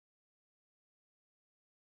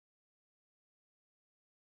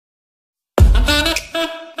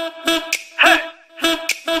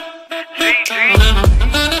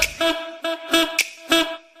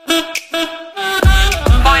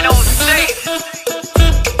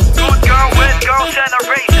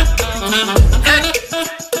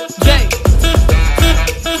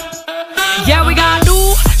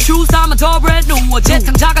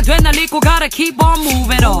keep on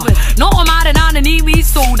moving on. 너 말에 나는 이미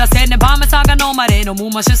쏟아새 내 밤에 사가 너 말에 너무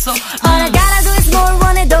맛있어. All I gotta do is 뭘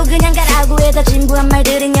원해도 그냥 가라고 해서 진부한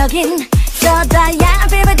말들은 여긴 저 다야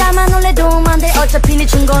빌베 담아 놀래도 안돼 어차피 네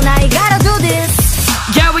충고 나 I gotta do this.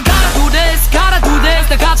 Yeah we gotta do this, gotta do this.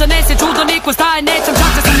 내가 전에세 조던 입고 스타일 내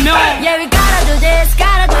창작자 생명. Yeah we gotta do this,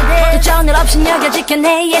 gotta do this. 도전을 없이 여겨지켜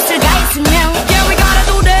내 예술가 있으면. Yeah we gotta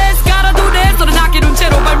do this, gotta do this. 너는 낚이는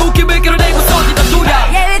채로 발목힘을 끌어내고 쏟이던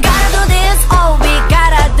소리야. Yeah we gotta do this, all we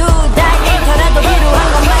gotta do that. 일터라도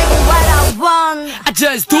필요한 건 말고 what I want. I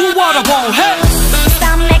just do what I want, hey.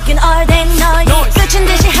 Stop making all that noise. 끝인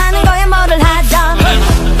듯이 하는 거야 뭐를 하던.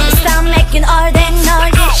 Stop making all that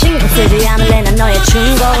noise. 신경 쓰지 않을래 난 너의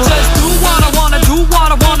충고. I just do what I wanna do,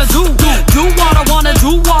 what I wanna do. Do what I wanna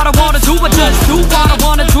do, what I wanna do. I just do what I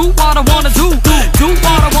wanna do, what I wanna do. Do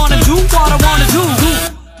what I wanna do, what I wanna do.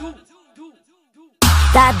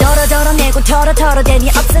 다 덜어내고 털어대니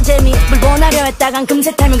없어 재미 물보나려 했다간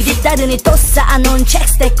금세 탈목이 뒤따르니 또 쌓아놓은 책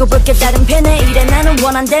스택고 붉게 다른 펜에 이래 나는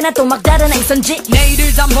원한대나 또 막 다른 행선지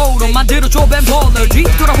내일을 담보로 만들어줘 뱀볼을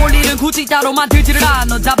뒤돌아 볼 일은 굳이 따로 만들지를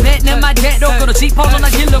않아 다 뱉는 말대로 그렇지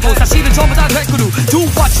퍼져난 길러고 사실은 전부 다 되꾸루 Do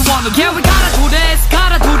what you wanna do. Yeah we gotta do this,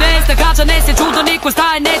 gotta do this. 내가 전에세 조던 입고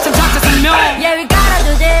스타일 내 창작자 생명. Yeah we gotta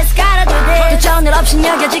do this, gotta do this. 도전을 없이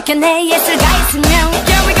여겨지켜 내 예술가 있으면.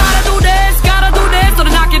 Yeah we gotta do this, gotta do this.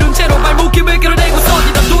 너는 낚이는 채로 발목힘을 끌어내고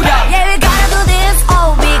쏟이던 소리야. Yeah we gotta do this,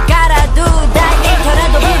 all we gotta do that.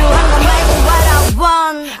 일터라도 필요한 건 말고 what I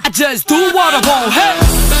want. I just do what I want, hey.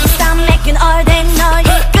 Stop making all that noise.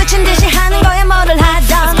 끝인 듯이 하는 거야 뭐를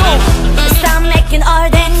하던. Stop making all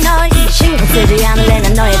that noise. 신경 쓰지 않을래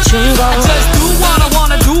난 너의 충고. I just do what I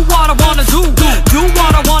wanna do, what I wanna do. Do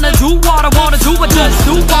what I wanna do, what I wanna do. I just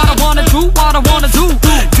do what I wanna do, what I wanna do.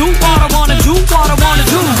 Do what I wanna do, what I wanna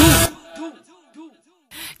do.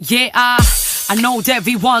 Yeah, I know that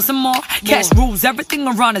we want some more. Cash rules everything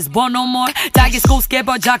around us, but no more. 다이게 스코스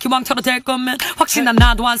깨버자 기왕처럼 될 거면 확신한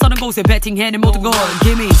나도 안 서는 곳에 배팅해낸 모든 걸.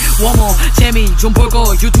 Give me one more 재미 좀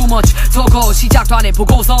볼거. You too much talk 시작도 안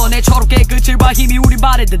해보고서 내 초록의 끝을과 힘이 우린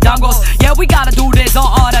바래듯 담궈. Yeah we gotta do this.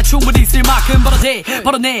 나 충분히 쓸 만큼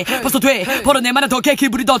벌어내 벌써 돼 벌어내 많은 더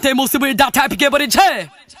개기부리 더 모습을 다 탈피해버린 채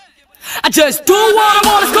I just do what I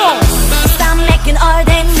want, let's go. Stop making all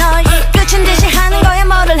that noise. 끝인 듯이 하는 거야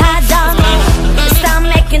뭐를 하던. Stop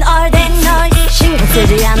making all that noise. 신경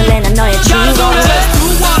쓰지 않을래 난 너의 충고. Just do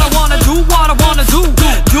what I wanna do, what I wanna do.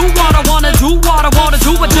 Do what I wanna do, what I wanna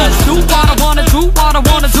do. I just do what I wanna do, what I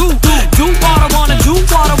wanna do. Do what I wanna do,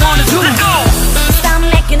 what I wanna do. Let's go. Stop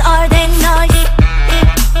making all that noise.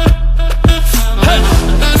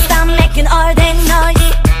 Stop making all that noise.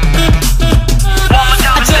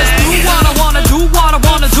 I just do what I wanna do, what I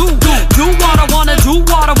wanna do. Do what I wanna do,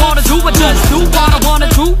 what I wanna do. I just do what